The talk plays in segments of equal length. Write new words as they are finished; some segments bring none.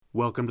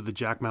Welcome to the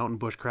Jack Mountain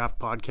Bushcraft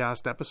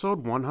Podcast,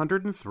 episode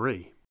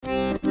 103.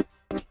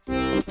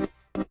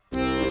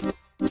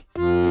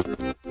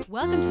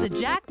 Welcome to the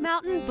Jack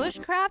Mountain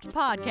Bushcraft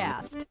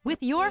Podcast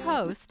with your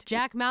host,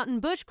 Jack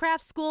Mountain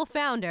Bushcraft School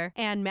founder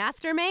and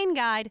Master Main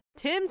Guide,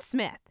 Tim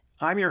Smith.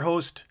 I'm your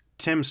host,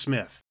 Tim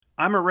Smith.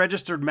 I'm a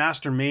registered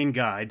Master Main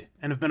Guide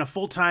and have been a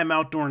full-time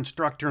outdoor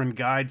instructor and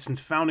guide since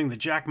founding the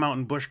Jack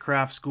Mountain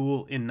Bushcraft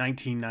School in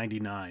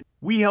 1999.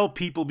 We help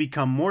people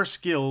become more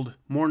skilled,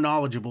 more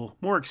knowledgeable,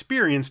 more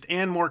experienced,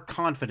 and more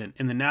confident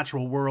in the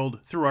natural world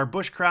through our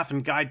bushcraft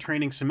and guide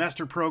training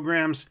semester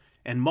programs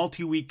and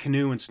multi-week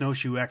canoe and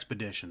snowshoe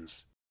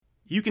expeditions.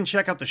 You can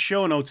check out the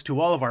show notes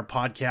to all of our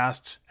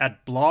podcasts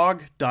at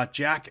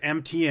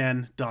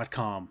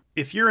blog.jackmtn.com.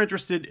 If you're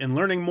interested in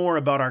learning more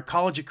about our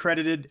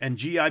college-accredited and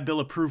GI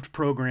Bill-approved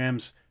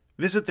programs,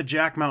 visit the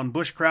Jack Mountain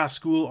Bushcraft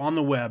School on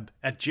the web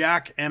at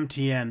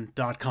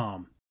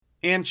jackmtn.com.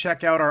 And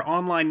check out our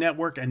online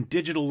network and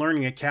digital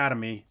learning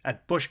academy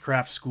at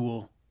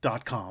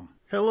bushcraftschool.com.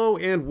 Hello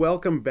and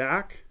welcome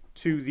back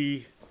to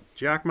the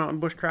Jack Mountain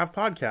Bushcraft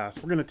Podcast.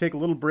 We're going to take a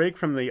little break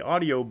from the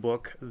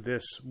audiobook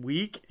this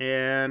week,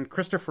 and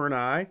Christopher and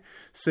I,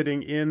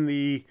 sitting in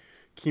the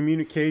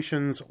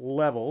communications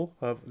level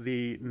of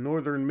the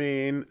Northern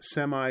Maine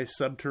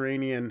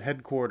semi-subterranean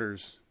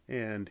headquarters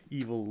and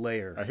evil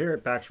lair. I hear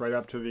it backs right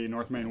up to the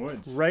North Maine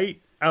woods.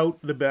 Right out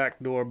the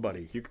back door,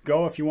 buddy. You could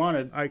go if you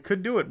wanted. I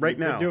could do it right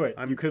now. You could do it.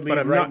 You could leave but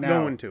I'm right not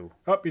now. going to.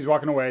 Oh, he's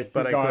walking away.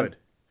 But He's I gone. could.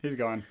 He's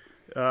gone.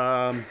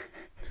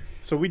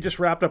 So we just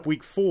wrapped up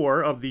week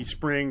 4 of the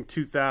spring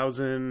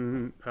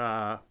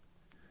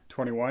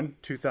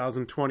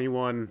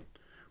 2021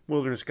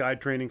 wilderness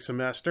guide training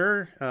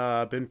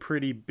semester. Been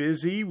pretty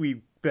busy.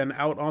 We've been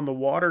out on the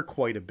water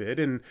quite a bit,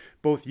 and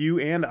both you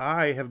and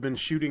I have been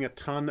shooting a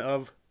ton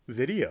of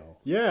video.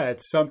 Yeah,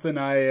 it's something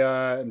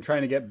I am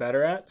trying to get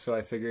better at, so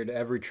I figured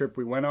every trip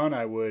we went on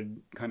I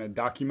would kind of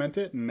document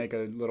it and make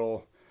a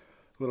little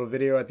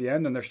video at the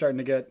end, and they're starting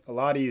to get a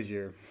lot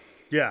easier.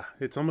 Yeah,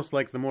 it's almost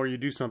like the more you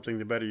do something,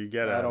 the better you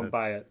get at it. I don't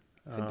buy it.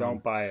 I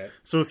don't buy it.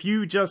 So if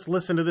you just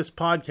listen to this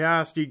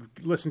podcast, you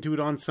listen to it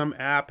on some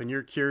app, and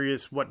you're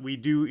curious what we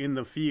do in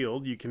the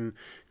field, you can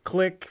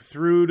click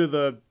through to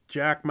the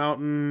Jack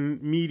Mountain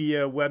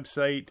Media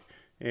website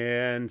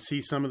and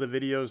see some of the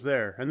videos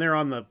there. And they're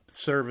on the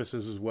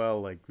services as well,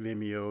 like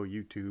Vimeo,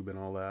 YouTube, and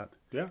all that.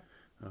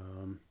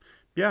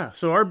 Yeah.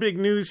 So our big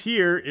news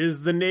here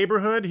is the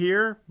neighborhood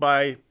here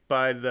by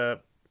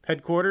the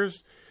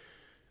headquarters.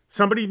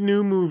 Somebody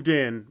new moved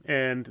in,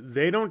 and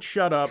they don't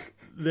shut up.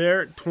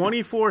 They're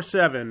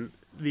 24/7.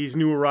 These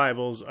new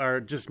arrivals are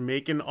just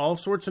making all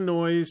sorts of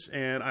noise,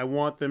 and I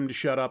want them to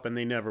shut up, and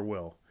they never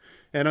will.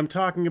 And I'm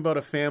talking about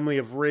a family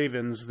of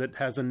ravens that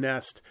has a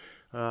nest,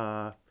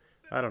 30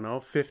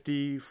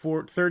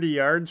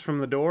 yards from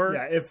the door.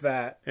 Yeah, if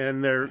that.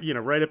 And they're,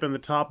 right up in the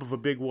top of a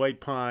big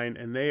white pine,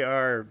 and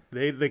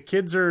the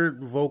kids are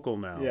vocal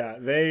now. Yeah,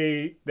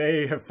 they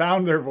have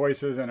found their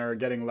voices and are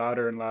getting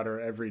louder and louder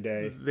every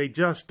day. They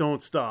just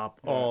don't stop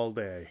all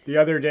day. The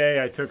other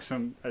day I took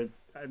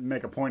I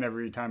make a point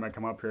every time I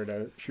come up here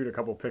to shoot a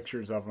couple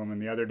pictures of them,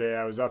 and the other day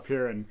I was up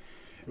here and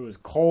it was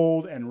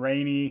cold and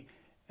rainy,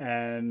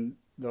 and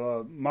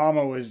the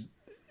mama was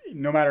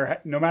no matter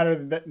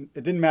that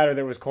it didn't matter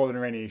that it was cold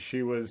and rainy.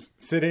 She was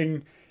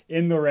sitting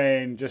in the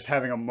rain, just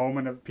having a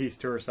moment of peace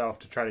to herself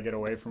to try to get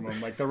away from them.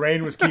 Like the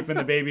rain was keeping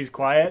the babies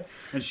quiet,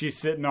 and she's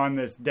sitting on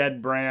this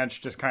dead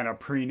branch, just kind of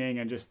preening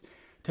and just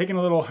taking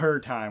a little her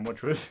time,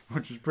 which was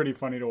pretty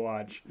funny to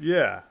watch.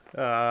 Yeah,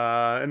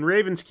 and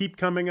ravens keep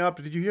coming up.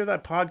 Did you hear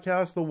that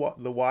podcast,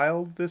 The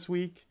Wild, this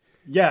week?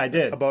 Yeah, I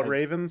did. About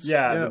ravens?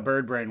 Yeah, the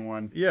bird brain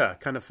one. Yeah,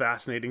 kind of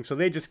fascinating. So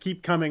they just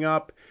keep coming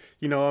up.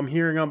 I'm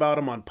hearing about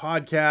them on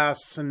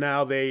podcasts, and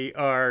now they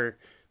are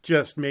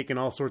just making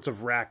all sorts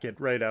of racket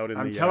right out in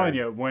the yard. I'm telling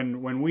you,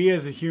 when we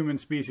as a human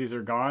species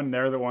are gone,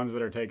 they're the ones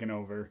that are taking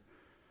over.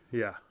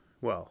 Yeah,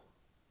 well.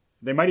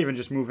 They might even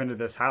just move into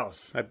this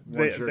house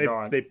once you're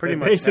gone. They pretty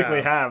much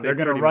basically have. They're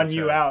going to run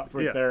you out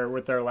with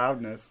with their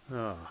loudness.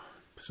 Oh.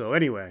 So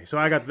anyway,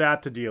 I got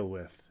that to deal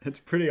with. It's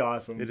pretty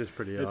awesome. It is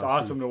pretty awesome. It's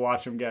awesome to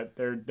watch them get.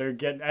 They're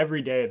getting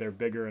every day. They're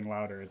bigger and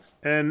louder.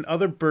 And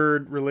other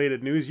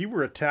bird-related news: you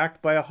were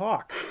attacked by a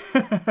hawk.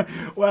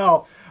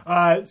 Well,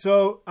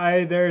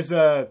 there's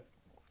a.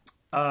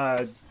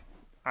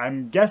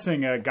 I'm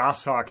guessing a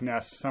goshawk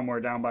nest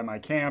somewhere down by my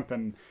camp,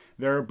 and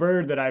they're a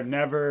bird that I've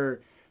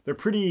never. They're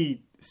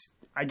pretty.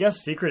 I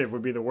guess secretive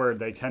would be the word.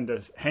 They tend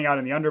to hang out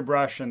in the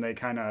underbrush, and they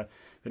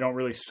don't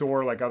really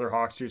soar like other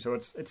hawks do. So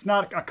it's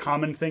not a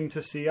common thing to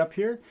see up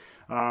here.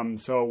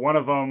 So one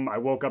of them, I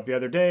woke up the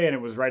other day and it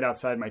was right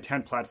outside my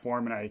tent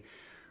platform, and I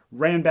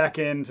ran back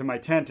into my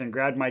tent and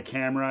grabbed my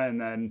camera.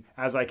 And then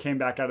as I came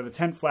back out of the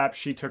tent flap,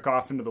 she took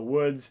off into the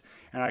woods,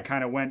 and I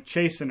kind of went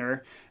chasing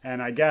her.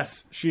 And I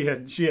guess she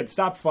had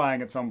stopped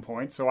flying at some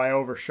point. So I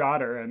overshot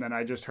her, and then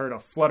I just heard a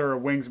flutter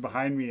of wings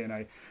behind me, and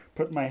I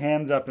put my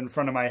hands up in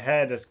front of my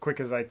head as quick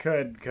as I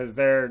could, because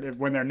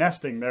when they're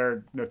nesting,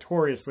 they're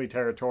notoriously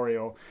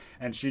territorial,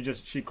 and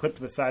she clipped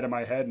the side of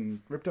my head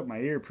and ripped up my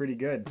ear pretty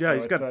good. Yeah,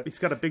 So he's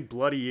got a big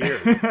bloody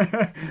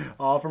ear.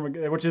 all from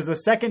which is the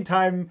second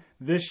time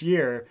this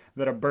year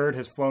that a bird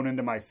has flown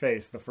into my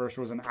face. The first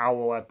was an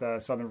owl at the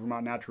Southern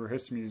Vermont Natural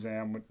History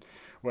Museum,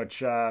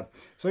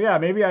 so yeah,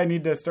 maybe I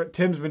need to start.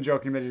 Tim's been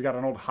joking that he's got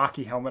an old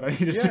hockey helmet. I need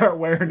to start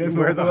wearing it.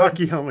 Wear the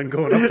hockey helmet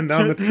going up and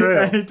down the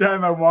trail.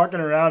 Anytime I'm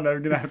walking around,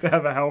 I'm going to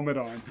have a helmet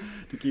on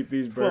to keep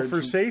these birds.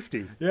 Well, for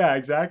safety. Yeah,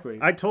 exactly.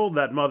 I told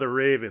that mother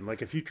raven,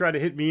 like, if you try to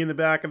hit me in the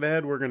back of the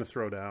head, we're going to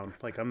throw down.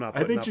 Like, I'm not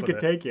I putting think up she with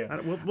could it. take you.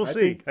 We'll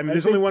see.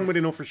 There's only one way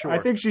to know for sure. I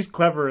think she's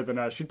cleverer than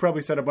us. She'd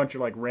probably set a bunch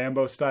of, like,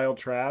 Rambo-style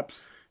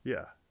traps.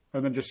 Yeah.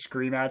 And then just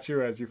scream at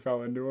you as you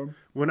fell into them.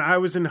 When I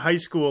was in high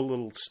school, a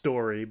little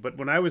story, but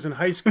when I was in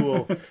high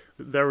school,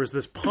 there was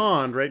this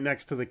pond right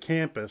next to the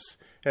campus,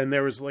 and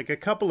there was like a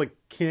couple of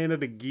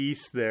Canada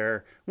geese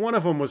there. One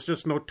of them was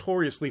just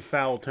notoriously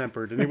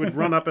foul-tempered, and they would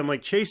run up and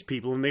like chase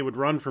people, and they would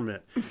run from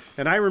it.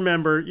 And I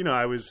remember,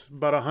 I was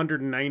about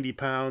 190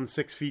 pounds,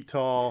 6 feet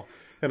tall,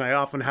 and I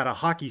often had a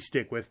hockey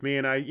stick with me,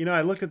 and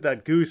I looked at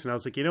that goose, and I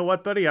was like, you know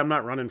what, buddy, I'm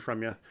not running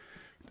from you.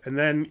 And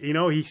then,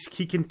 he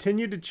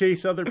continued to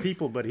chase other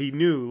people, but he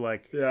knew,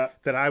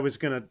 that I was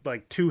going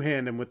to,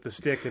 two-hand him with the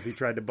stick if he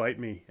tried to bite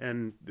me.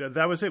 And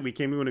that was it. We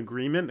came to an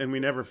agreement, and we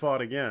never fought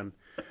again.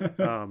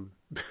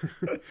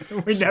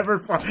 We never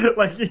fought.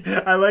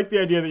 I like the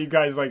idea that you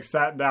guys,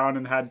 sat down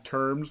and had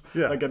terms.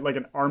 Yeah. Like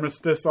an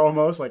armistice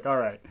almost. Like, all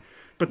right.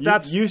 But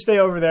you stay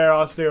over there,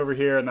 I'll stay over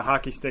here, and the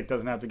hockey stick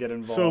doesn't have to get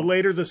involved. So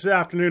later this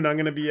afternoon, I'm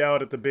going to be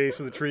out at the base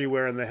of the tree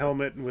wearing the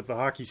helmet and with the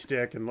hockey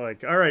stick, and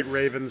all right,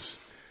 Ravens...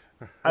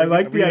 I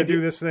like the idea. Do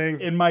this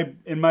thing in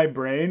my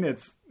brain.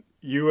 It's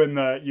you and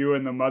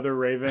the mother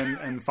raven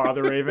and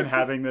father raven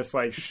having this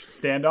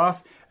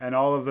standoff, and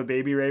all of the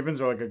baby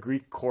ravens are like a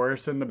Greek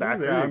chorus in the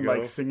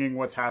background, singing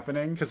what's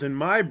happening. Because in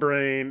my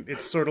brain,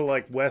 it's sort of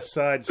like West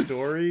Side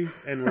Story,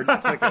 and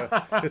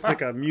it's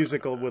like a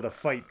musical with a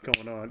fight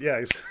going on.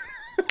 Yeah.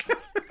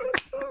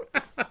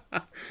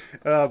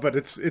 But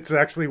it's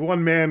actually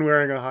one man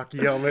wearing a hockey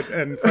helmet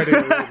and fighting a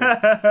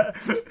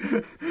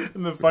raven.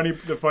 And the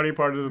funny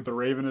part is that the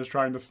raven is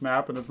trying to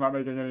snap and it's not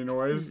making any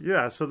noise.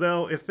 Yeah,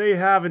 so if they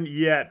haven't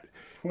yet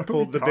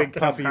pulled the big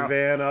puffy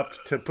van up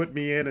to put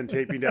me in and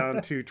take me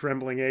down to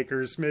Trembling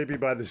Acres, maybe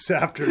by this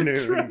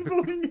afternoon.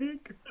 Trembling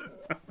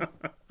Acres.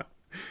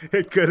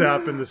 It could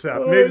happen this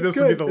afternoon. Maybe this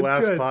will be the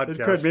last podcast.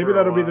 It could. Maybe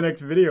that'll be the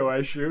next video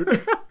I shoot.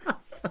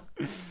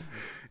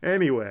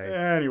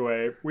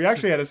 Anyway, we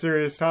actually had a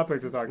serious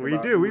topic to talk about. We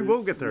do. We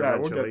will get there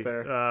eventually. We'll get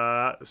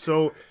there.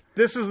 So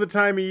this is the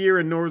time of year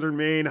in northern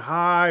Maine,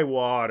 high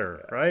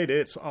water, right?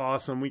 It's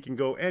awesome. We can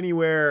go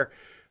anywhere.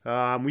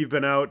 We've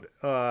been out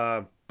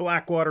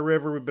Blackwater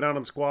River. We've been out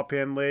on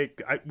Squapan Lake.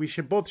 We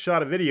both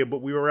shot a video,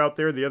 but we were out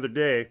there the other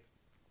day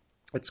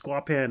at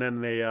Squapan,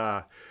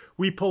 and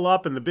we pull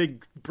up, and the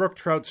big brook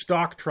trout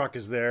stock truck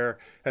is there,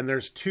 and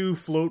there's 2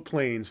 float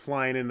planes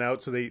flying in and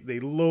out, so they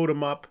load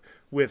them up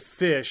with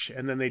fish,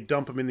 and then they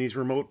dump them in these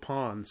remote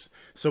ponds.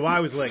 So I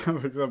was like...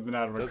 something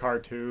out of a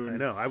cartoon. I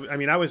know.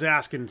 I was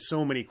asking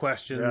so many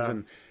questions,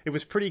 and it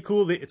was pretty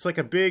cool. It's like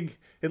a big...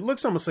 It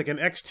looks almost like an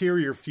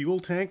exterior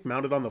fuel tank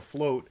mounted on the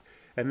float,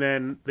 and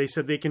then they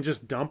said they can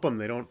just dump them.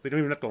 They don't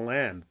even have to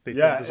land. They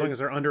said as long as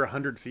they're under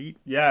 100 feet.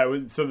 Yeah,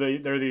 so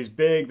they're these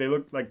big... They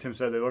look, like Tim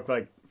said, they look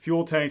like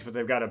fuel tanks, but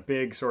they've got a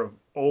big sort of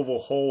oval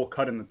hole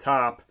cut in the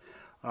top.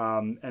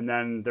 And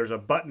then there's a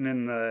button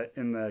in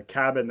the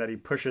cabin that he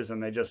pushes,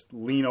 and they just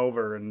lean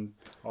over, and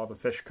all the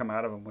fish come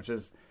out of them. Which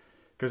is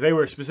because they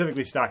were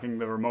specifically stocking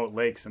the remote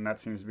lakes, and that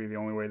seems to be the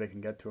only way they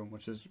can get to them,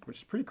 which is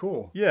pretty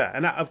cool. Yeah,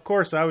 and of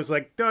course I was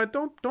like,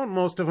 don't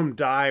most of them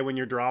die when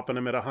you're dropping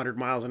them at 100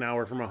 miles an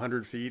hour from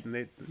 100 feet? And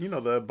they,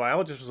 the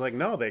biologist was like,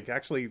 no, they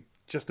actually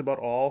just about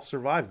all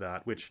survive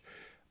that, which.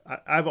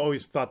 I've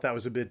always thought that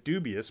was a bit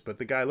dubious, but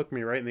the guy looked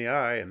me right in the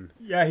eye, and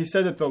yeah, he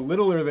said that the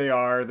littler they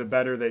are, the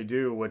better they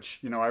do.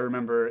 Which I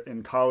remember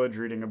in college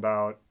reading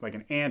about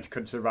an ant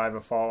could survive a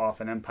fall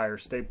off an Empire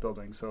State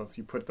Building. So if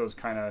you put those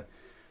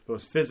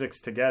physics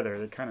together,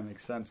 it kind of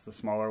makes sense. The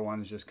smaller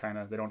ones just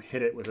they don't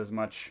hit it with as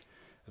much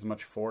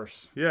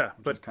force. Yeah,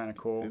 but it's kind of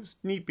cool. It was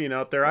neat being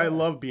out there. Yeah. I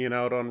love being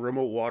out on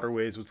remote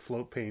waterways with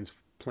float planes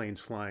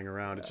flying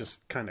around. It's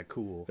just kind of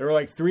cool. There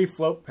were 3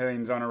 float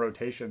planes on a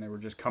rotation. They were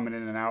just coming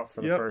in and out for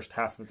the first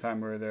half of the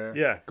time we were there.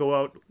 Yeah, go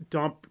out,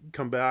 dump,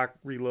 come back,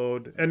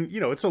 reload. And,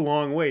 it's a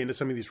long way into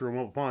some of these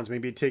remote ponds.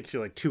 Maybe it takes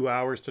you 2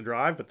 hours to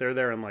drive, but they're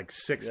there in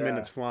 6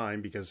 minutes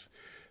flying because,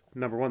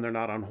 number one, they're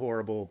not on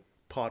horrible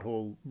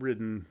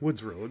pothole-ridden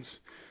woods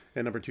roads.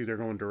 And number 2, they're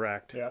going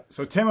direct. Yeah.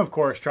 So Tim, of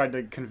course, tried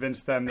to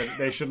convince them that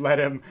they should let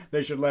him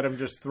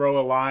just throw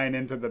a line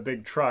into the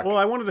big truck. Well,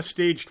 I wanted a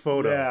staged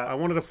photo. Yeah. I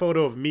wanted a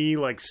photo of me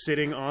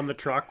sitting on the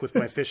truck with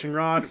my fishing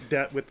rod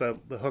with the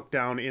hook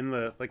down in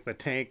the the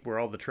tank where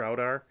all the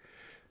trout are.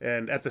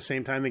 And at the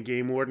same time, the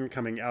game warden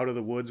coming out of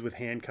the woods with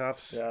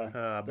handcuffs.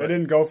 Yeah, they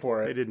didn't go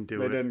for it. They didn't They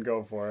didn't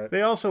go for it.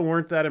 They also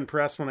weren't that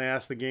impressed when I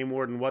asked the game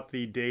warden what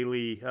the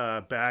daily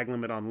bag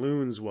limit on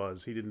loons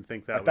was. He didn't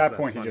think that was at that that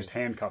point, funny. He just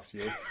handcuffed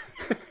you.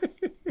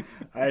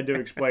 I had to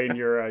explain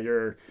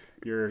your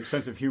your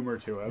sense of humor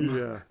to him.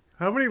 Yeah.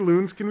 How many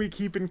loons can we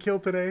keep in kill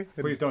today?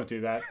 Please don't do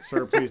that,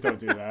 sir. Please don't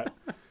do that.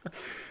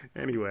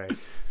 Anyway,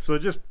 so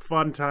just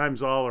fun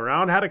times all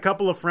around. Had a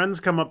couple of friends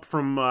come up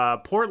from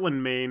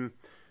Portland, Maine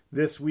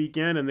this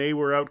weekend, and they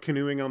were out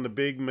canoeing on the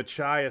big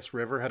Machias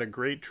River. Had a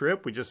great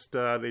trip. We just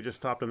they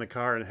just hopped in the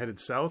car and headed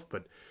south,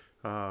 but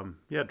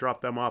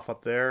dropped them off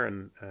up there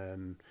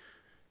and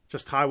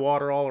just high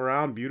water all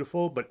around,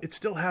 beautiful. But it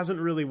still hasn't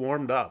really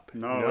warmed up.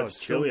 No, it's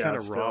still chilly kind out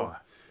of still. raw.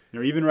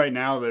 Even right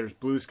now, there's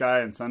blue sky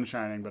and sun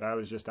shining, but I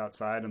was just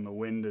outside, and the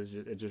wind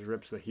it just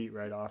rips the heat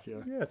right off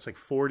you. Yeah, it's like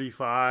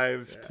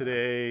 45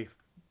 today,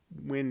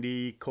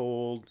 windy,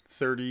 cold,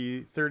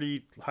 30,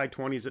 high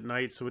 20s at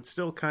night. So it's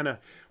still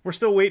we're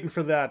still waiting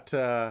for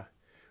that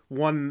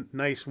one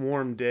nice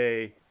warm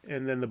day,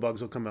 and then the bugs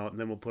will come out, and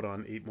then we'll put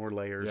on 8 more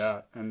layers.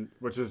 Yeah, and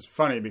which is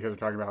funny because we're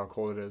talking about how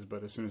cold it is,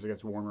 but as soon as it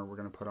gets warmer, we're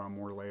going to put on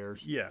more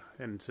layers. Yeah,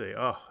 and say,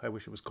 oh, I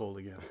wish it was cold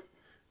again.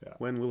 Yeah.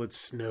 When will it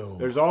snow?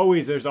 There's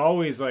always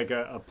like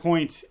a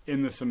point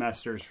in the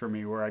semesters for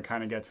me where I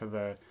kind of get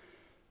to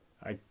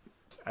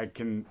I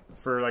can,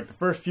 for like the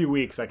first few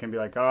weeks, I can be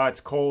like, oh, it's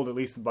cold, at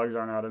least the bugs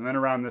aren't out. And then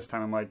around this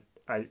time, I'm like,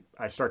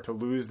 I start to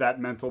lose that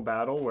mental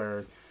battle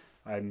where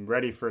I'm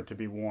ready for it to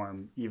be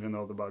warm, even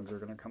though the bugs are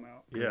going to come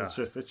out. Yeah.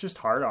 It's just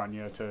hard on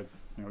you to,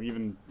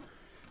 even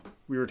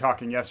we were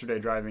talking yesterday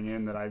driving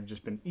in that I've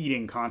just been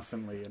eating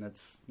constantly, and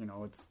it's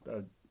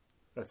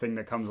a thing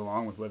that comes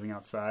along with living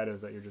outside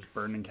is that you're just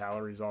burning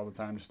calories all the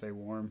time to stay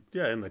warm.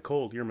 Yeah, in the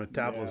cold, your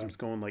metabolism's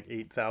going like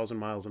 8,000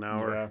 miles an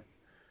hour.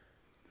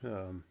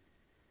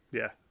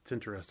 Yeah. It's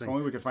interesting. If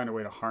only we could find a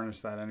way to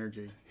harness that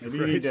energy. Maybe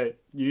Right.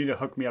 you need to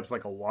hook me up to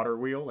like a water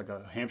wheel, like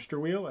a hamster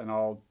wheel, and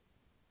I'll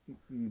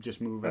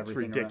just move That's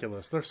everything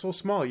ridiculous. They're so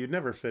small, you'd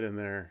never fit in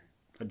there.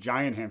 around. A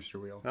giant hamster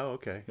wheel. Oh,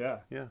 okay. Yeah.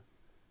 Yeah.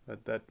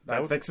 That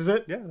would- fixes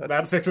it? Yeah,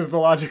 That fixes the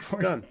logic for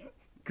you. Done.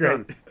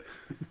 Great. Done.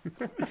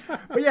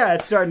 But yeah,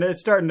 it's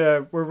starting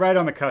to, we're right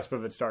on the cusp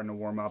of it starting to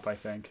warm up, I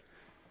think.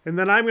 And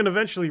then I'm going to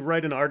eventually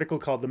write an article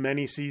called The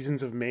Many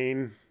Seasons of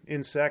Maine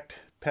Insect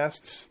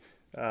Pests.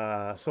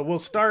 So we'll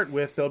start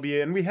with,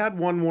 and we had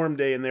one warm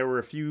day and there were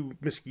a few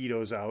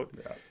mosquitoes out.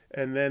 Yeah.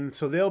 And then,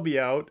 so they'll be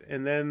out,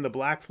 and then the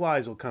black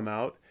flies will come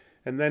out.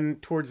 And then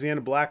towards the end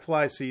of black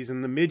fly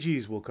season, the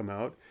midges will come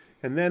out.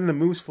 And then the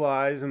moose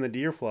flies and the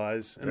deer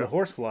flies and the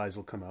horse flies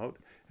will come out.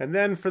 And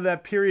then for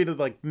that period of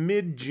like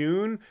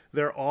mid-June,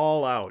 they're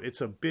all out.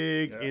 It's a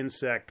big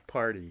insect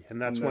party.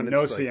 And that's when it's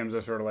no-see-ums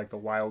are sort of like the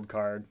wild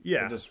card. Yeah,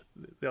 They're just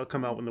they'll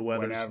come out when the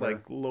weather's whenever.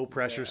 like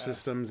low-pressure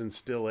systems and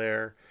still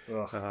air.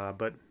 Ugh.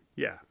 But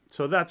yeah,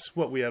 so that's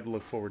what we have to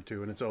look forward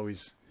to, and it's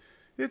always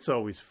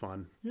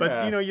fun.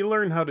 Yeah. But you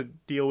learn how to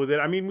deal with it.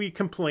 I mean, we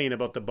complain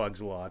about the bugs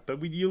a lot,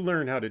 but you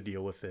learn how to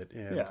deal with it.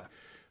 And,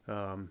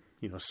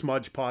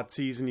 smudge pot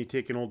season, you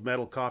take an old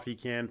metal coffee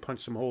can,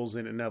 punch some holes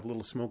in it, and have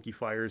little smoky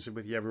fires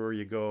with you everywhere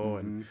you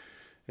go,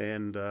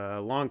 and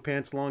long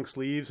pants, long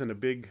sleeves, and a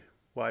big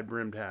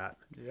wide-brimmed hat.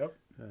 Yep.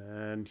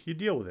 And you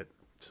deal with it.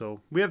 So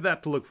we have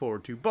that to look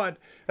forward to. But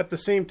at the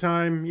same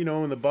time,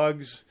 when the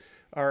bugs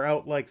are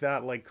out like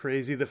that, like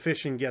crazy, the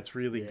fishing gets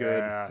really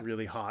good,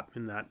 really hot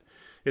in that.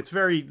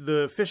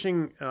 The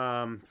fishing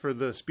for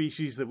the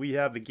species that we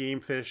have, the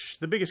game fish,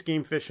 the biggest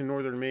game fish in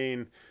northern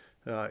Maine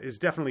is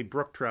definitely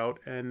brook trout,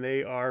 and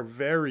they are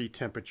very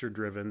temperature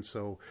driven.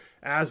 So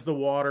as the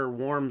water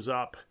warms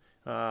up,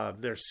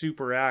 they're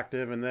super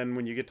active, and then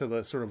when you get to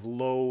the sort of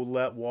low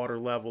water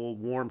level,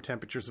 warm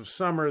temperatures of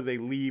summer, they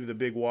leave the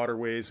big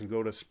waterways and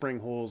go to spring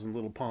holes and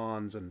little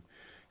ponds and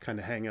kind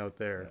of hang out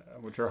there.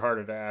 Which are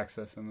harder to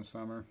access in the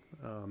summer.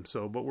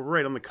 But we're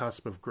right on the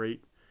cusp of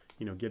great,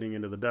 getting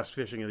into the best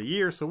fishing of the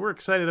year, so we're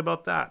excited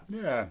about that.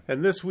 Yeah.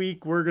 And this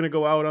week we're going to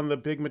go out on the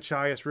big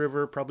Machias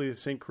River, probably the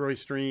St. Croix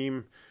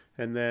stream,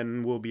 and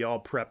then we'll be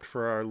all prepped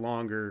for our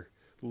longer,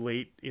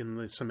 late in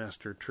the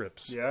semester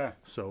trips. Yeah.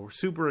 So we're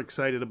super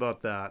excited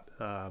about that.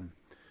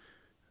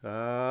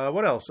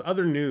 What else?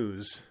 Other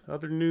news.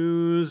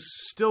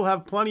 Still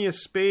have plenty of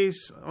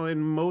space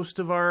in most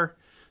of our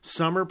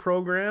summer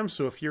programs.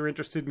 So if you're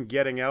interested in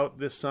getting out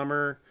this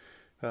summer,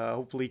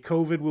 hopefully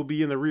COVID will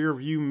be in the rear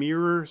view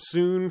mirror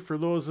soon for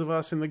those of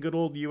us in the good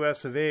old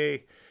US of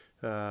A.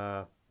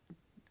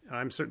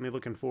 I'm certainly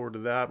looking forward to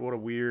that. What a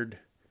weird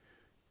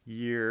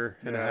year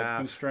and a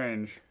half. It's been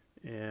strange.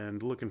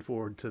 And looking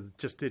forward to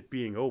just it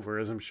being over,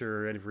 as I'm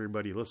sure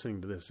everybody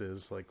listening to this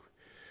is.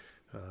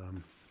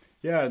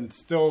 Yeah, and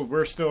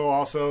we're still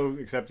also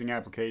accepting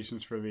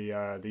applications for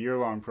the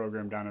year-long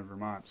program down in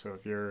Vermont. So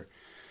if you're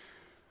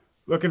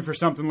looking for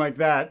something like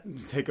that,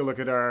 take a look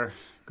at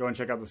go and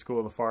check out the School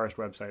of the Forest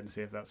website and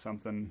see if that's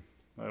something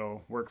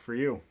that'll work for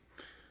you.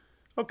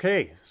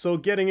 Okay, so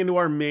getting into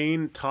our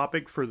main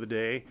topic for the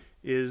day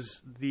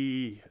is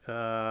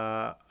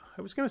I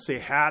was going to say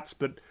hats,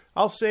 but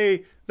I'll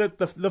say that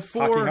the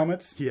four... Hockey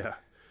helmets? Yeah.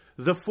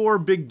 The 4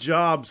 big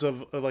jobs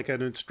of like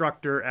an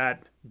instructor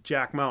at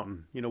Jack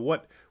Mountain.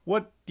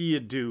 What do you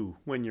do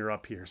when you're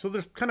up here? So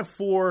there's kind of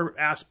 4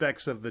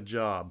 aspects of the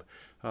job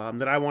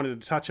that I wanted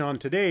to touch on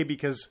today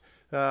because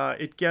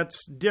it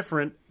gets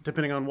different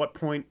depending on what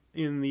point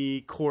in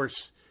the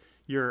course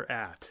you're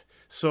at.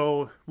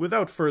 So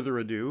without further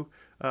ado,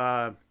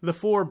 the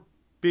 4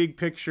 big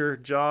picture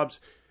jobs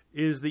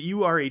is that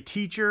you are a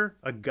teacher,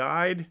 a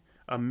guide,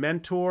 a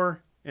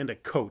mentor, and a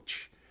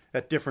coach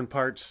at different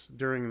parts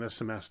during the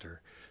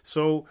semester.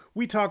 So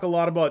we talk a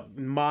lot about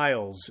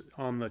miles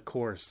on the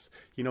course.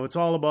 It's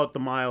all about the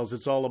miles.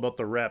 It's all about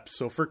the reps.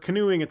 So for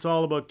canoeing, it's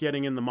all about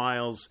getting in the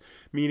miles,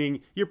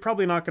 meaning you're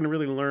probably not going to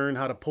really learn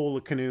how to pull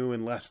a canoe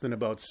in less than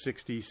about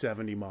 60,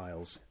 70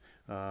 miles.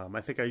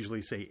 I think I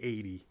usually say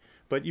 80.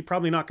 But you're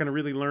probably not going to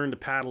really learn to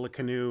paddle a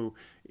canoe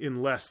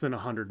in less than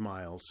 100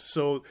 miles.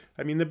 So,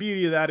 the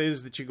beauty of that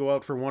is that you go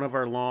out for one of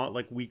our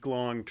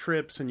week-long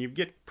trips and you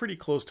get pretty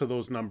close to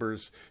those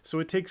numbers. So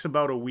it takes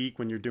about a week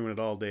when you're doing it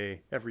all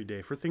day, every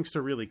day, for things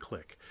to really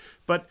click.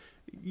 But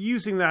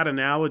using that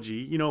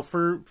analogy,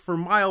 for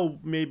mile,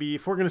 maybe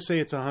if we're going to say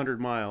it's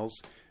 100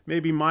 miles,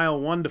 maybe mile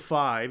 1 to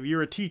 5,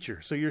 you're a teacher.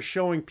 So you're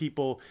showing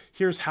people,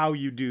 here's how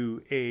you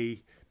do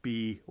A,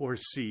 B, or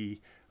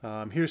C.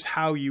 Here's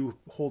how you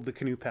hold the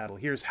canoe paddle.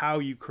 Here's how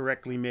you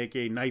correctly make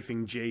a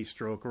knifing J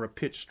stroke or a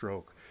pitch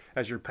stroke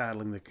as you're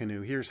paddling the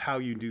canoe. Here's how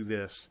you do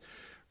this.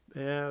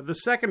 The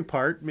second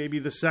part, maybe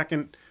the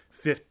second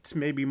fifth,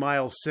 maybe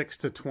miles 6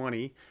 to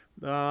 20,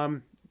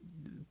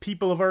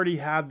 people have already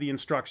had the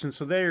instructions,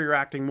 so they're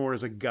acting more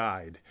as a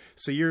guide.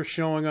 So you're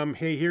showing them,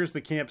 hey, here's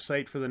the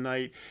campsite for the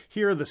night.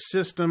 Here are the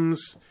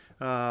systems,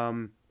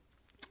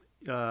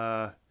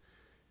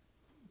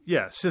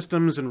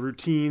 systems and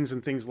routines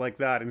and things like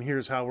that. And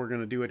here's how we're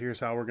going to do it. Here's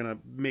how we're going to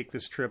make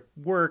this trip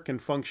work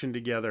and function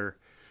together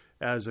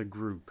as a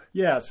group.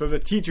 Yeah. So the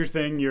teacher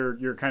thing,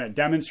 you're kind of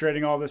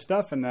demonstrating all this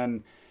stuff. And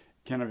then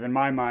kind of in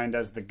my mind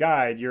as the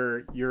guide,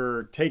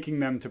 you're taking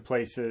them to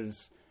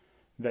places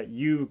that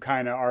you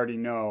kind of already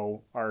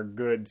know are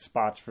good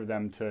spots for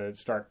them to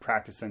start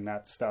practicing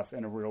that stuff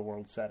in a real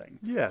world setting.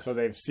 Yeah. So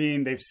they've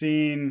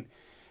seen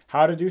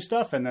how to do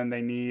stuff, and then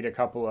they need a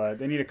couple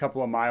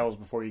of miles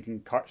before you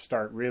can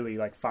start really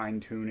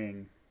fine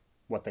tuning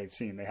what they've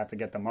seen. They have to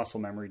get the muscle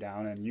memory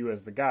down, and you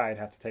as the guide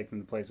have to take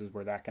them to places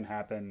where that can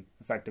happen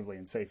effectively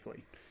and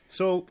safely.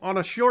 So on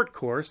a short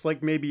course,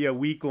 like maybe a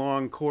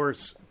week-long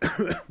course,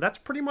 that's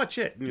pretty much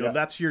it.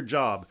 That's your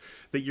job.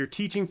 That you're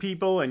teaching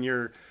people and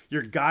you're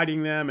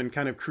guiding them and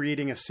kind of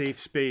creating a safe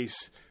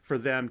space for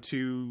them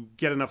to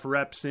get enough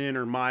reps in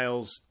or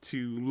miles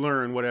to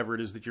learn whatever it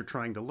is that you're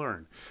trying to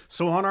learn.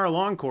 So on our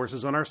long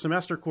courses, on our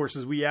semester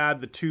courses, we add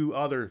the 2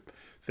 other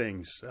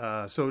things.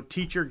 So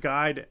teacher,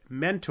 guide,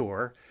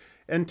 mentor.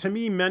 And to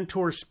me,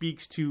 mentor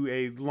speaks to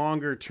a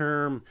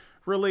longer-term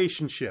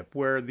relationship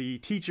where the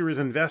teacher is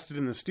invested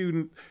in the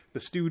student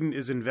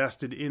is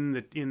invested in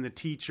the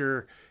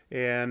teacher,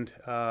 and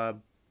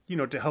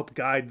to help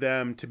guide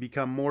them to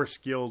become more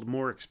skilled,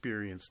 more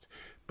experienced.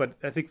 But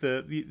I think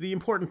the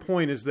important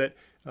point is that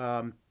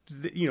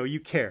you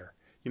care.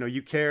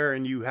 You care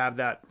and you have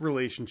that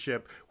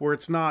relationship where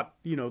it's not,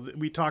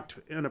 we talked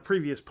in a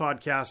previous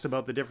podcast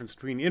about the difference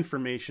between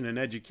information and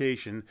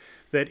education,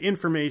 that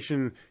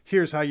information,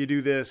 here's how you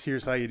do this,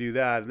 here's how you do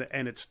that,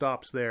 and it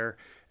stops there.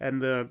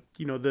 And the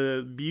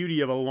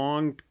beauty of a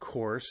long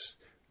course,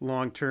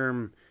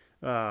 long-term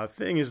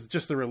thing is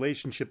just the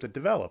relationship that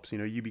develops.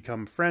 You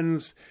become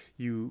friends,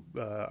 you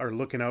are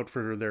looking out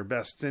for their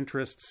best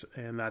interests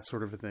and that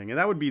sort of a thing. And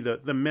that would be the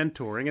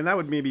mentoring, and that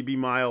would maybe be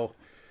mile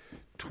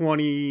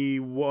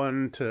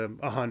 21 to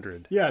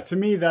 100. Yeah, to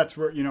me, that's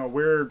where,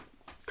 we're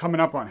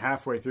coming up on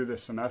halfway through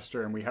this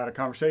semester, and we had a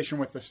conversation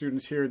with the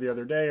students here the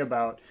other day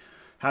about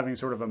having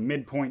sort of a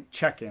midpoint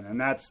check-in. And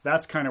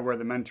that's kind of where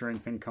the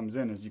mentoring thing comes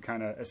in, is you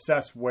kind of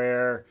assess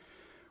where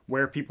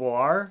people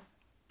are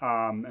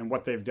and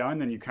what they've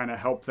done, and you kind of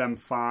help them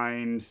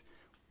find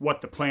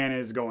what the plan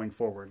is going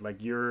forward.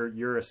 Like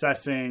you're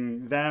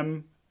assessing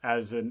them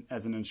as an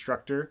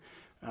instructor,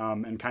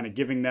 and kind of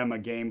giving them a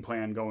game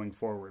plan going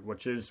forward,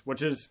 which is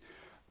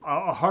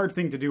a hard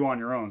thing to do on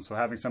your own. So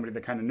having somebody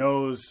that kind of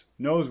knows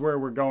where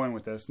we're going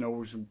with this,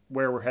 knows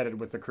where we're headed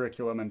with the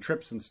curriculum and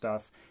trips and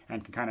stuff,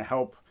 and can kind of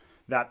help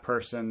that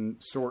person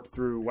sort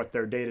through what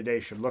their day-to-day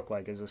should look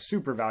like, is a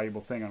super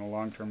valuable thing on a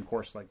long-term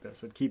course like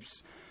this. It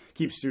keeps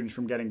students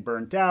from getting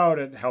burnt out.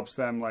 It helps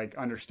them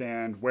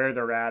understand where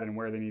they're at and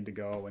where they need to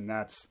go. And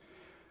that's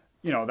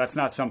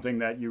not something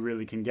that you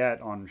really can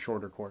get on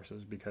shorter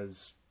courses,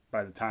 because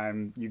by the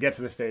time you get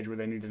to the stage where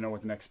they need to know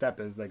what the next step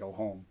is, they go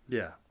home.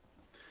 Yeah.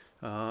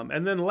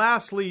 And then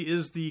lastly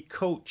is the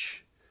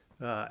coach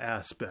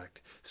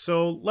aspect.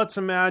 So let's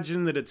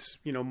imagine that it's,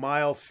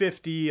 mile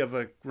 50 of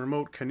a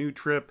remote canoe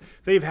trip.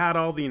 They've had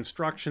all the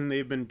instruction.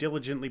 They've been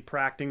diligently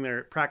practicing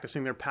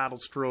their paddle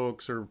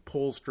strokes or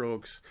pole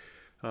strokes.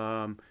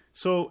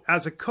 So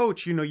as a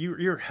coach,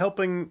 you're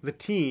helping the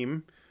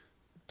team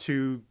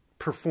to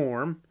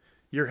perform.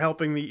 You're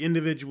helping the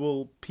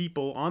individual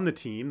people on the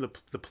team,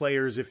 the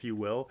players, if you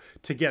will,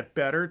 to get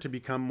better, to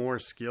become more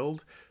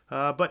skilled.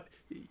 But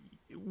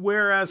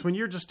whereas when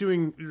you're just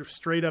doing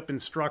straight up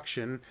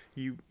instruction,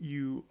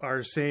 you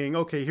are saying,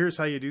 okay, here's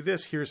how you do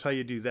this, here's how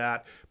you do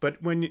that.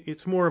 But when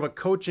it's more of a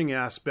coaching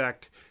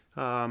aspect,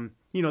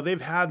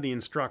 they've had the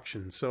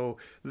instruction. So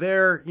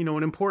there,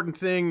 an important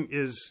thing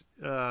is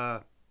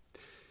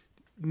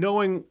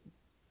knowing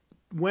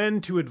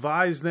when to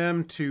advise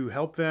them to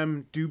help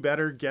them do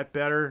better, get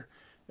better,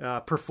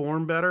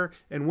 perform better,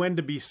 and when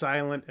to be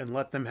silent and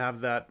let them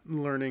have that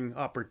learning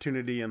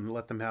opportunity and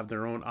let them have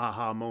their own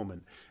aha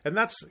moment. And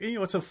that's,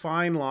 it's a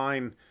fine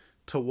line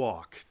to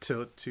walk,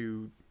 to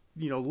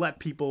let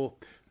people,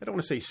 I don't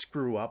want to say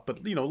screw up,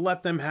 but,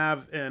 let them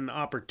have an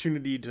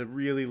opportunity to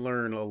really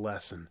learn a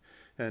lesson.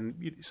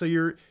 And so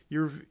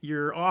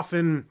you're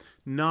often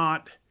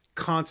not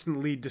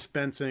constantly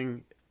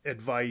dispensing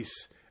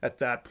advice at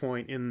that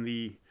point in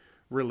the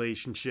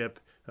relationship,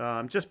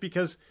 just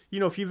because,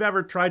 if you've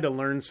ever tried to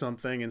learn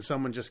something and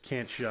someone just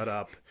can't shut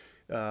up,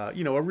 a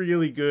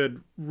really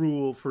good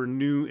rule for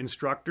new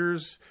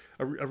instructors,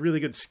 a really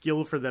good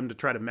skill for them to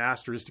try to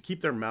master is to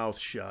keep their mouth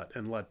shut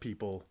and let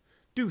people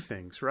do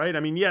things, right? I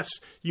mean, yes,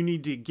 you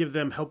need to give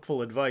them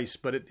helpful advice,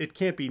 but it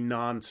can't be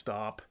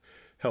nonstop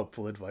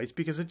helpful advice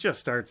because it just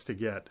starts to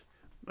get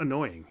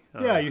annoying.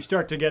 Yeah, you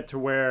start to get to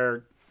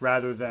where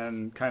rather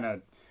than kind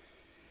of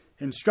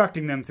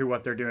instructing them through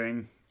what they're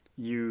doing,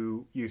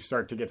 you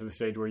start to get to the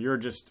stage where you're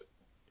just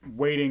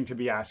waiting to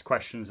be asked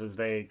questions as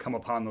they come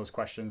upon those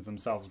questions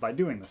themselves by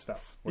doing the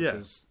stuff, which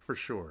is for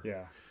sure.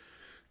 Yeah.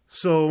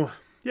 So,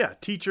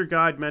 teacher,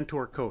 guide,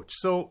 mentor, coach.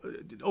 So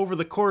over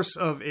the course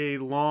of a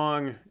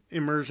long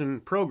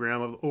immersion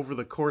program, over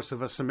the course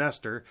of a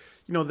semester,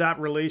 that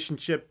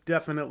relationship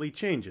definitely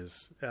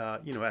changes,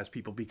 as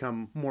people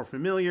become more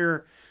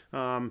familiar.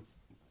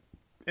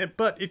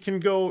 But it can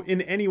go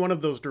in any one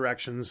of those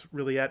directions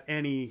really at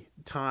any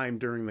time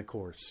during the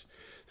course.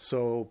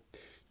 So,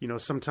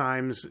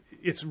 sometimes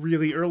it's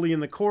really early in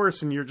the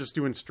course and you're just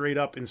doing straight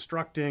up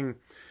instructing.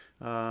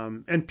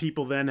 And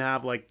people then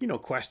have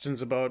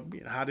questions about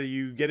how do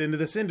you get into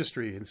this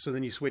industry? And so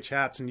then you switch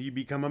hats and you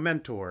become a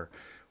mentor.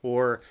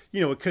 Or,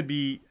 it could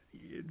be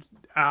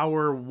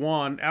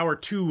hour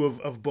 2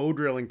 of bow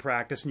drilling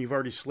practice and you've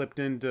already slipped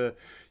into,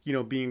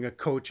 being a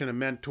coach and a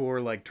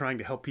mentor, trying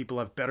to help people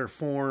have better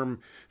form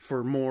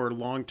for more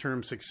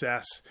long-term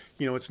success.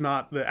 It's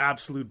not the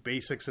absolute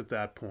basics at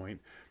that point.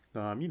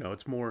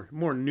 It's more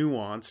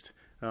nuanced.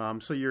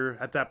 So you're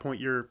at that point,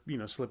 you're,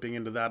 slipping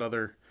into that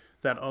other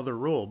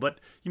role. But,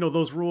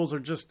 those roles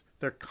are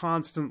they're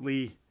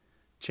constantly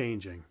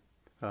changing.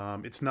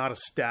 It's not a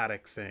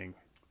static thing.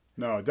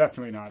 No,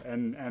 definitely not.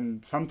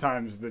 And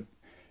sometimes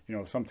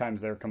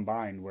sometimes they're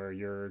combined where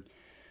you're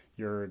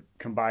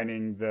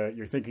combining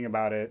you're thinking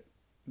about it,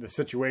 the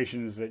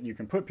situations that you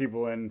can put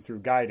people in through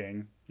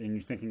guiding, and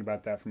you're thinking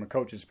about that from a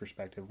coach's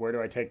perspective. Where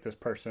do I take this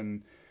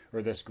person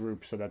or this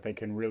group so that they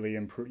can really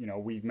improve?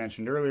 We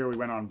mentioned earlier, we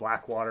went on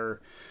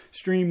Blackwater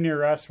Stream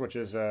near us, which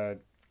is a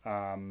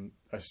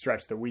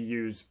stretch that we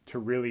use to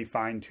really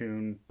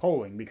fine-tune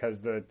polling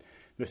because the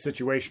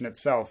situation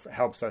itself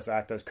helps us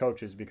act as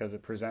coaches because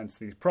it presents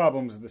these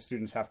problems that the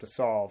students have to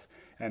solve.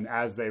 And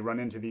as they run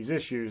into these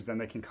issues, then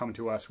they can come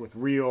to us with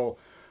real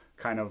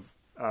kind of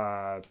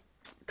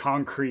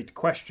concrete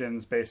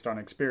questions based on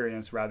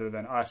experience rather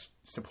than us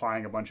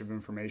supplying a bunch of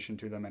information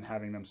to them and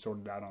having them sort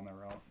it out on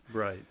their own.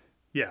 Right.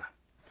 Yeah.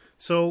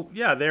 So,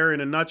 there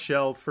in a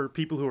nutshell, for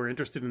people who are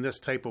interested in this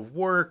type of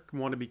work,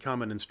 want to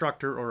become an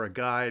instructor or a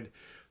guide,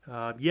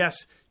 yes,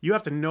 you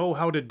have to know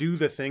how to do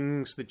the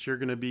things that you're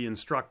going to be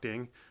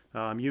instructing.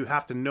 You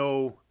have to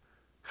know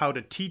how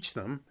to teach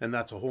them, and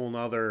that's a whole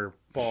nother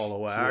ball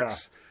of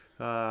wax.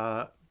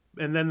 Yeah.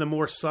 And then the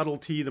more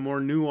subtlety, the more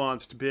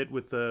nuanced bit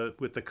with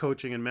the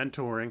coaching and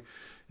mentoring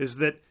is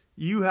that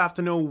you have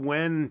to know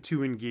when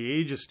to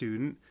engage a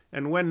student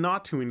and when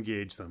not to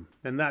engage them.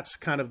 And that's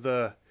kind of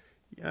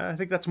I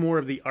think that's more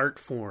of the art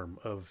form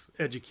of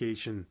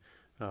education,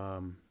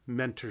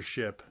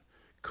 mentorship,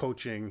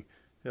 coaching,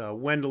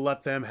 when to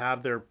let them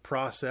have their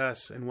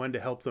process and when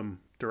to help them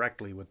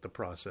directly with the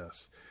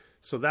process.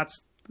 So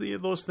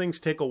those things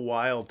take a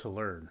while to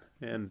learn,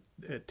 and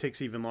it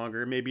takes even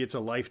longer. Maybe it's a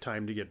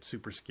lifetime to get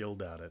super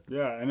skilled at it.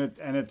 Yeah, and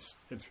it's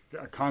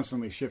a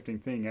constantly shifting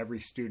thing.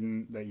 Every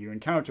student that you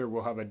encounter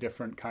will have a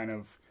different kind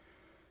of,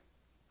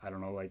 I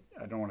don't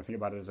want to think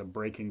about it as a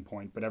breaking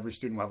point, but every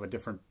student will have a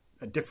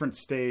different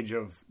stage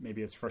of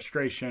maybe it's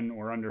frustration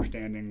or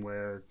understanding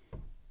where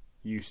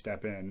you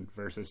step in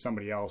versus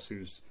somebody else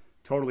who's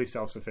totally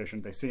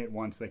self-sufficient. They see it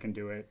once, they can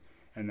do it,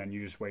 and then you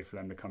just wait for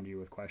them to come to you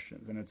with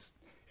questions. And it's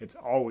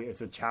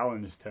a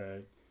challenge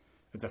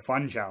it's a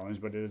fun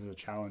challenge, but it is a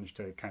challenge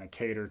to kind of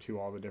cater to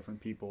all the different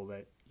people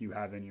that you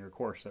have in your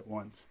course at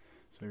once.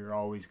 So you're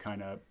always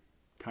kind of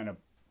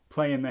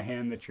playing the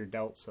hand that you're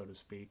dealt, so to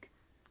speak.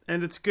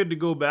 And it's good to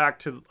go back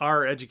to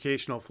our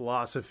educational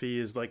philosophy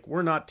is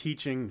we're not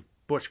teaching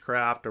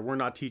bushcraft or we're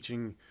not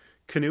teaching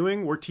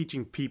canoeing, we're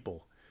teaching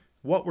people.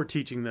 What we're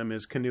teaching them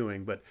is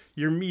canoeing, but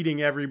you're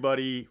meeting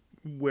everybody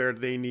where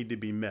they need to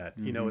be met.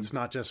 Mm-hmm. It's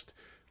not just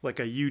like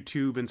a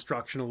YouTube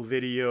instructional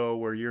video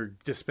where you're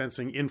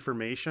dispensing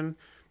information.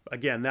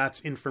 Again,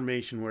 that's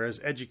information, whereas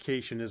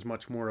education is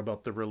much more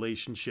about the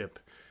relationship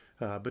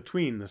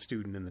between the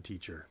student and the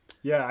teacher.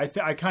 Yeah,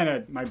 I kind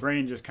of, my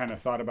brain just kind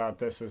of thought about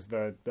this as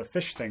the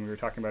fish thing we were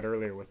talking about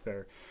earlier with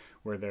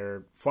where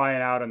they're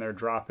flying out and they're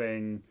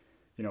dropping,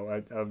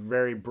 a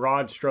very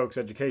broad strokes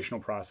educational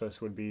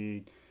process would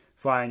be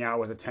flying out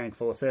with a tank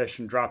full of fish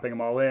and dropping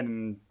them all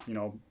in,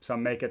 and,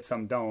 some make it,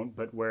 some don't.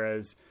 But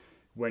whereas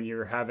when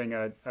you're having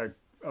a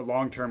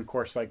long-term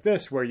course like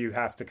this, where you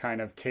have to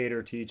kind of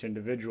cater to each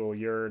individual,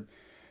 you're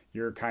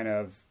kind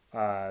of,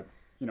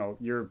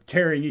 you're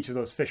carrying each of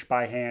those fish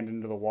by hand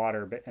into the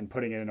water and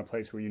putting it in a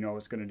place where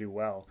it's going to do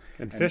well.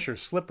 And fish are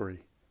slippery.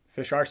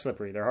 Fish are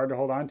slippery. They're hard to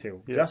hold on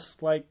to,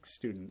 just like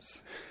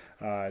students.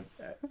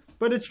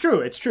 But it's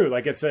true. It's true.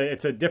 Like it's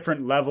a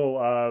different level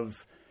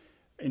of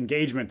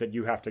engagement that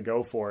you have to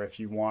go for if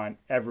you want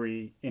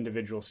every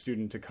individual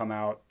student to come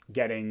out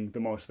getting the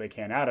most they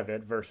can out of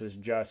it versus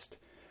just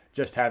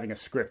having a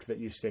script that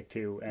you stick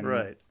to. And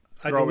right.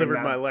 I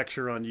delivered my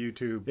lecture on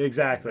YouTube.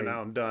 Exactly. And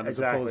now I'm done. As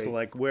opposed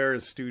to where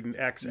is student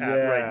X at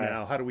right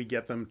now? How do we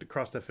get them to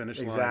cross the finish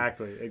line?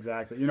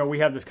 Exactly. We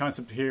have this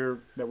concept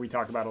here that we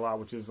talk about a lot,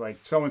 which is like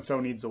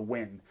so-and-so needs a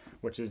win,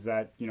 which is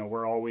that,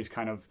 we're always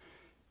kind of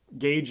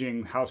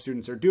gauging how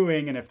students are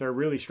doing. And if they're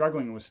really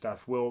struggling with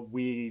stuff,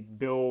 we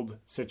build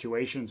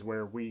situations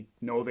where we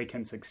know they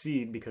can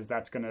succeed, because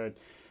that's going to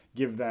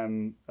give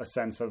them a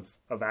sense of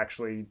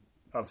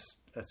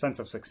a sense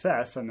of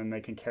success, and then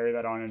they can carry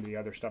that on into the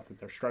other stuff that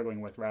they're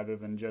struggling with, rather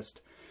than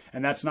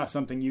and that's not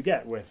something you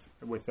get with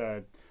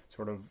a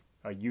sort of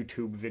a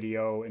YouTube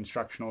video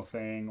instructional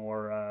thing,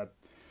 or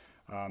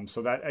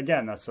so that,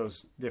 again, that's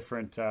those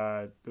different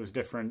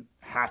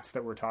hats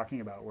that we're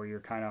talking about, where you're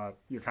kind of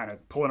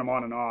pulling them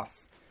on and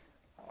off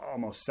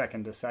almost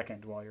second to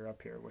second while you're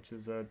up here, which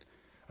is a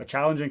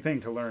challenging thing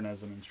to learn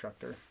as an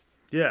instructor.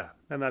 Yeah,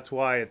 and that's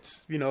why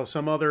it's,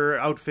 some other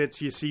outfits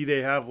you see,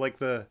 they have like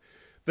the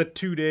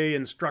 2-day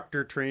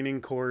instructor training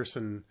course,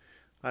 and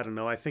I don't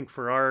know, I think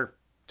to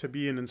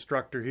be an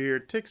instructor here,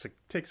 it takes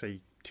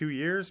 2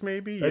 years,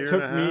 maybe.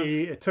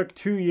 It took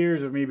 2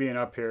 years of me being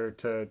up here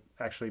to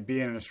actually be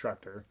an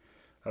instructor,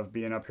 of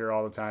being up here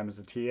all the time as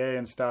a TA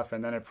and stuff,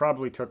 and then it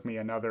probably took me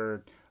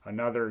another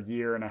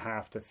year and a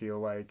half to feel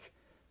like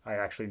I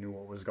actually knew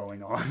what was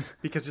going on.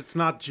 Because it's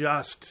not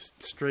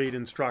just straight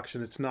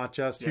instruction. It's not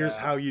just, here's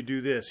how you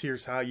do this,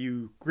 here's how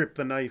you grip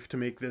the knife to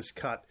make this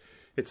cut.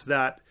 It's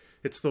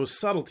those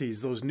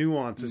subtleties, those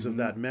nuances of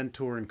that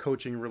mentor and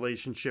coaching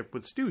relationship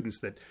with students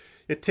that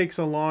it takes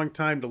a long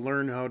time to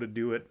learn how to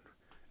do it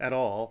at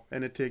all,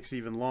 and it takes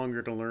even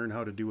longer to learn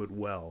how to do it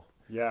well.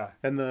 Yeah.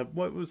 And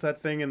what was that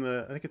thing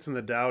I think it's in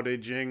the Tao Te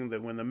Ching,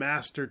 that when the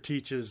master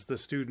teaches, the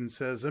student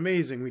says,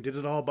 amazing, we did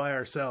it all by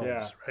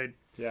ourselves, right?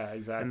 Yeah,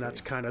 exactly. And that's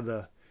kind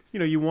of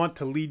you want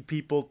to lead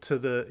people to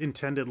the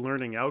intended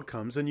learning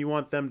outcomes, and you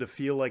want them to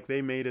feel like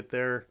they made it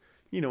there,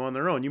 on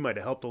their own. You might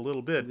have helped a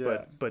little bit,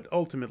 but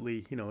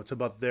ultimately, it's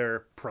about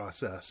their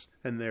process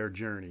and their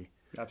journey.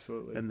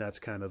 Absolutely. And that's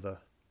kind of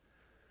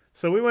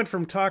So we went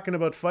from talking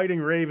about fighting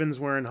ravens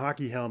wearing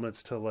hockey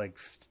helmets to like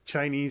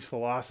Chinese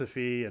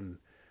philosophy, and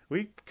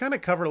we kind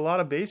of covered a lot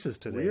of bases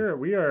today.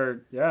 We're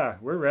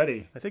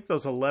ready. I think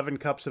those 11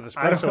 cups of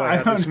espresso I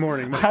had this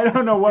morning. I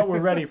don't know what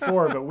we're ready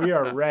for, but we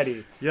are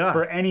ready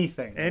for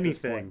anything.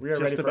 Anything. We are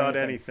just ready for about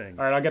anything.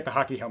 All right, I'll get the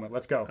hockey helmet.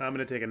 Let's go. I'm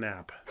going to take a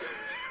nap.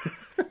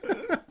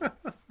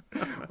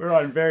 We're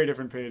on very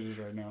different pages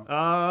right now.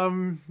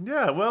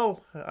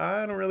 Well,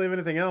 I don't really have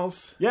anything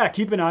else. Yeah,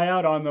 keep an eye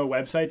out on the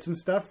websites and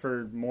stuff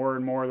for more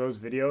and more of those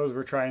videos.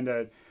 We're trying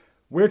to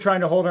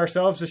hold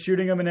ourselves to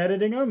shooting them and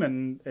editing them,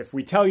 and if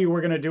we tell you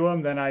we're going to do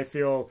them, then I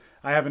feel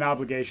I have an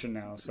obligation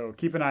now. So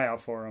keep an eye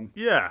out for them.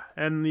 Yeah,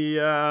 and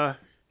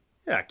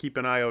keep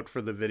an eye out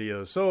for the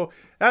videos. So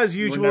as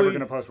usual, we're never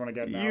going to post one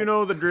again now. You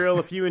know the drill.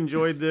 If you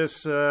enjoyed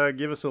this,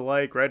 give us a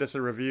like, write us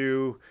a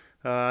review.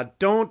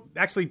 Following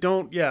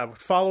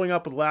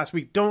up with last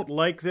week, don't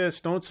like this,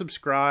 don't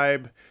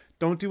subscribe,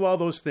 don't do all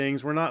those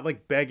things. We're not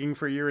like begging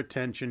for your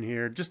attention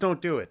here. Just don't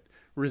do it.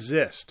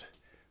 Resist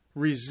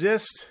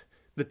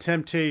the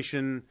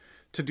temptation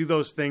to do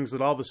those things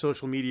that all the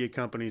social media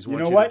companies want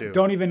you to do. You know what?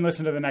 Don't even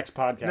listen to the next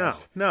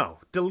podcast. No.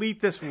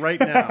 Delete this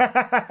right now.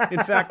 In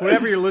fact,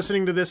 whatever you're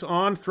listening to this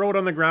on, throw it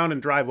on the ground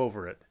and drive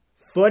over it.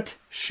 Foot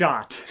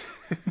shot.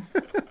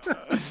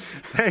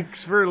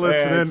 Thanks for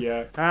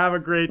listening. Have a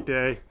great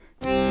day.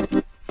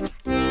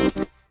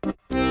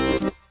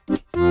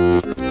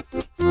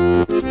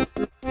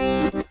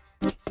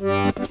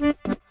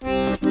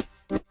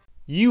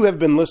 You have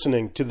been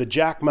listening to the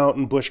Jack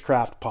Mountain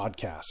Bushcraft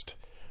Podcast.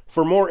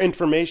 For more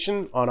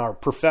information on our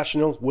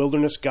professional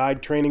wilderness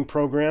guide training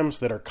programs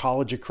that are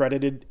college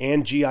accredited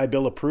and GI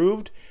Bill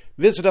approved,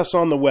 visit us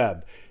on the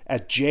web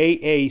at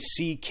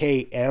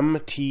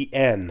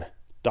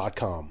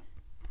jackmtn.com.